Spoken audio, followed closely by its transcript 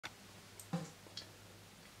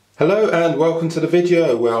Hello and welcome to the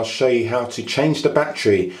video where I'll show you how to change the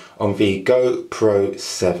battery on the GoPro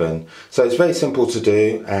 7. So it's very simple to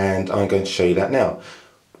do and I'm going to show you that now.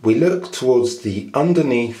 We look towards the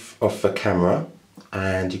underneath of the camera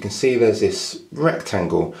and you can see there's this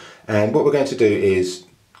rectangle, and what we're going to do is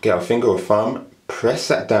get our finger or thumb, press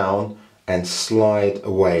that down and slide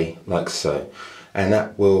away like so, and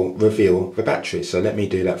that will reveal the battery. So let me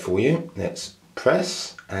do that for you. Let's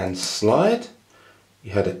press and slide.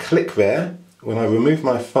 You heard a click there. When I remove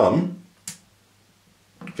my thumb,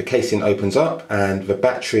 the casing opens up and the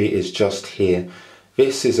battery is just here.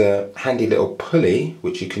 This is a handy little pulley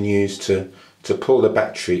which you can use to pull the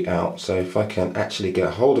battery out. So if I can actually get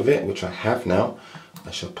a hold of it, which I have now, I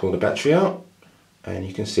shall pull the battery out and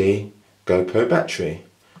you can see GoPro battery.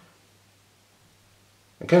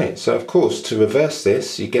 Okay, so of course to reverse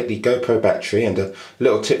this you get the GoPro battery, and a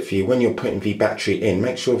little tip for you: when you're putting the battery in,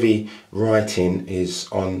 make sure the writing is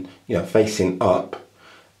on, facing up,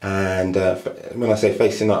 and when I say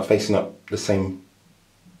facing up the same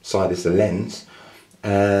side as the lens,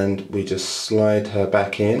 and we just slide her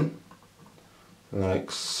back in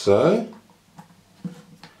like so.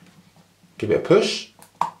 Give it a push.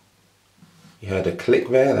 You heard a click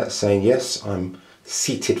there, that's saying yes, I'm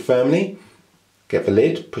seated firmly. Get the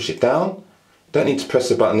lid, push it down. Don't need to press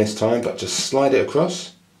the button this time, but just slide it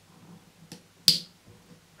across.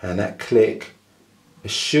 And that click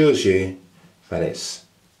assures you that it's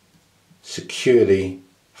securely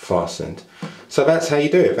fastened. So that's how you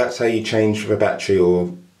do it. That's how you change the battery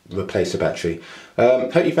or replace a battery.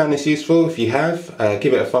 Hope you found this useful. If you have,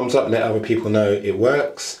 give it a thumbs up, let other people know it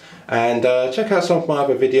works. And check out some of my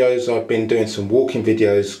other videos. I've been doing some walking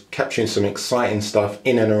videos, capturing some exciting stuff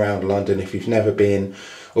in and around London. If you've never been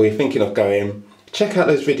or you're thinking of going, check out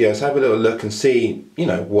those videos, have a little look and see,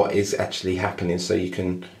 what is actually happening so you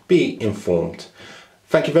can be informed.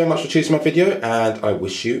 Thank you very much for choosing my video and I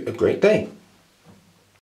wish you a great day.